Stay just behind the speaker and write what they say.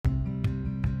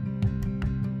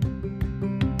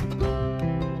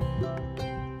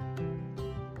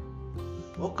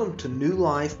Welcome to New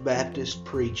Life Baptist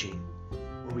Preaching,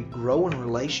 where we grow in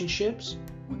relationships,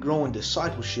 we grow in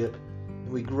discipleship,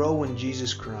 and we grow in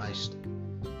Jesus Christ.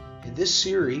 In this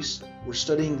series, we're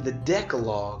studying the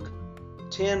Decalogue,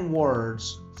 10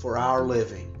 words for our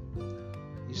living.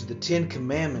 These are the 10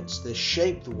 commandments that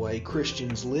shape the way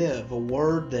Christians live, a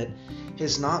word that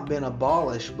has not been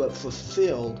abolished but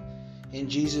fulfilled in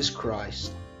Jesus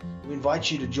Christ. We invite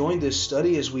you to join this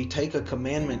study as we take a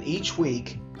commandment each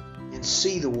week and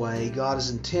see the way God has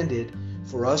intended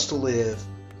for us to live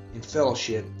in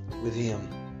fellowship with Him.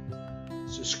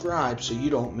 Subscribe so you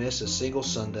don't miss a single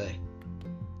Sunday.